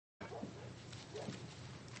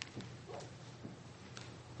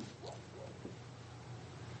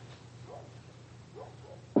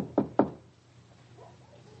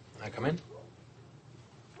Can I come in?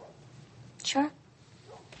 Sure.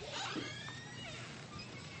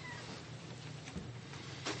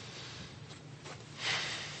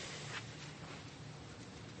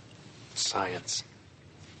 Science.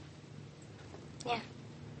 Yeah.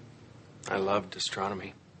 I loved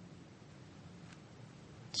astronomy.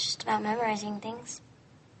 It's just about memorizing things.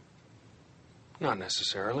 Not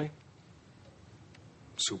necessarily.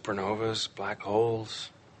 Supernovas, black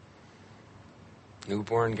holes,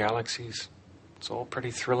 newborn galaxies. It's all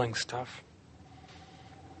pretty thrilling stuff.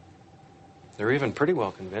 They're even pretty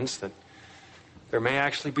well convinced that there may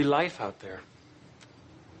actually be life out there.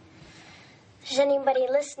 If there's anybody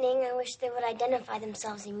listening, I wish they would identify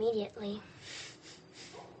themselves immediately.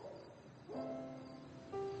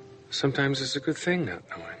 Sometimes it's a good thing not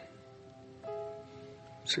knowing.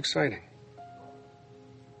 It's exciting.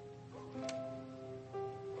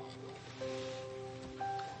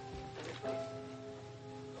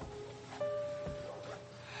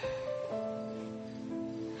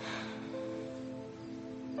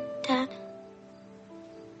 Dad?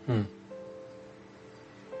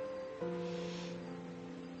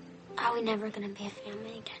 Are we never gonna be a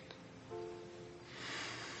family again?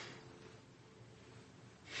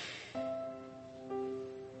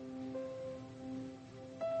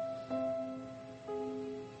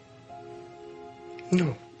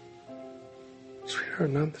 No.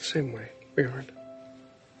 Sweetheart, not the same way. We aren't.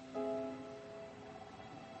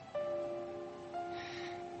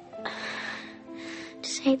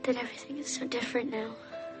 Just hate that everything is so different now.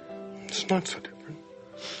 It's not so different.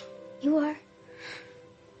 You are.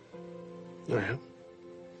 I am.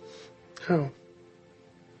 How?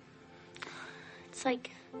 It's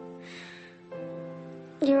like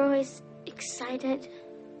you're always excited,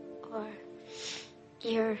 or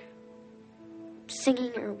you're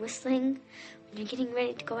singing or whistling when you're getting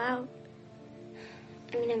ready to go out.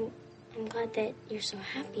 I mean, I'm glad that you're so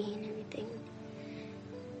happy and everything.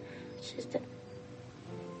 It's just that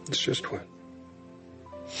It's just what?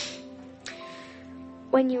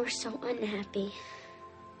 when you were so unhappy,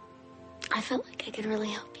 I felt like I could really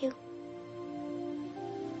help you.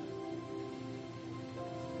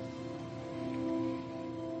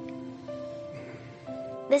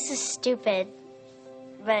 This is stupid,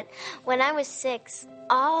 but when I was 6,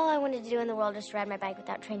 all I wanted to do in the world was to ride my bike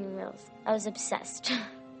without training wheels. I was obsessed.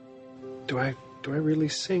 Do I really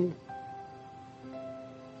sing?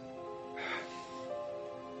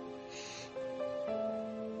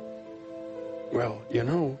 Well, you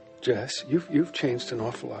know, Jess, you've changed an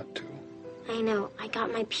awful lot too. I know. I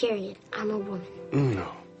got my period. I'm a woman. No.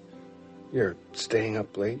 You're staying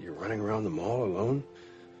up late. You're running around the mall alone.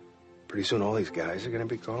 Pretty soon all these guys are going to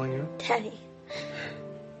be calling you. Daddy.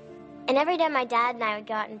 And every day my dad and I would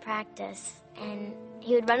go out and practice, and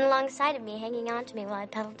he would run alongside of me, hanging on to me while I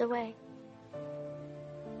pedaled away.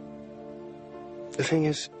 The thing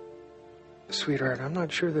is, sweetheart, I'm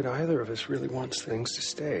not sure that either of us really wants things to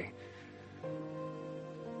stay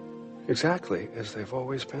exactly as they've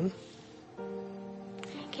always been.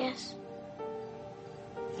 I guess.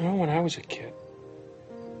 You know, when I was a kid,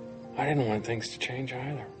 I didn't want things to change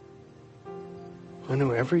either. I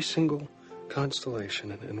knew every single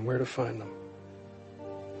constellation and where to find them.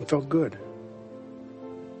 It felt good,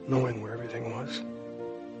 knowing where everything was.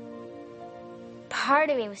 Part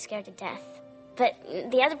of me was scared to death, but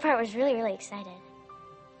the other part was really, really excited.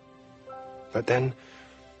 But then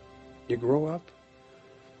you grow up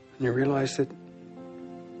and you realize that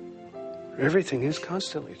everything is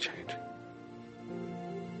constantly changing.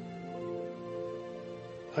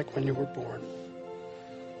 Like when you were born.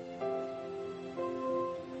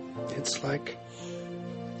 It's like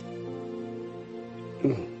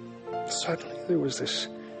suddenly there was this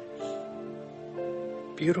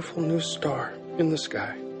beautiful new star in the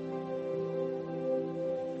sky.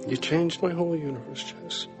 You changed my whole universe,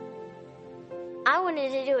 Jess. I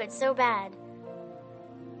wanted to do it so bad.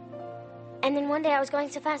 And then one day I was going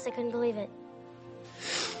so fast I couldn't believe it.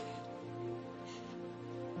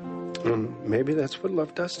 Maybe that's what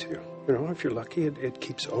love does to you. You know, if you're lucky, it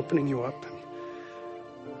keeps opening you up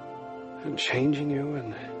and changing you.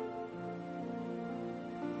 And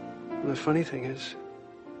the funny thing is,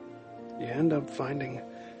 you end up finding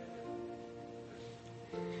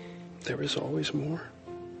there is always more.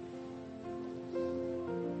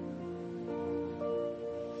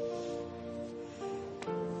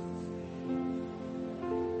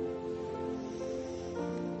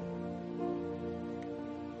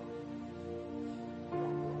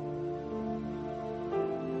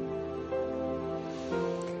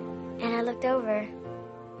 And I looked over,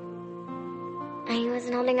 and he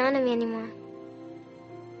wasn't holding on to me anymore.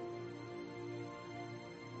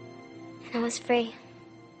 and I was free.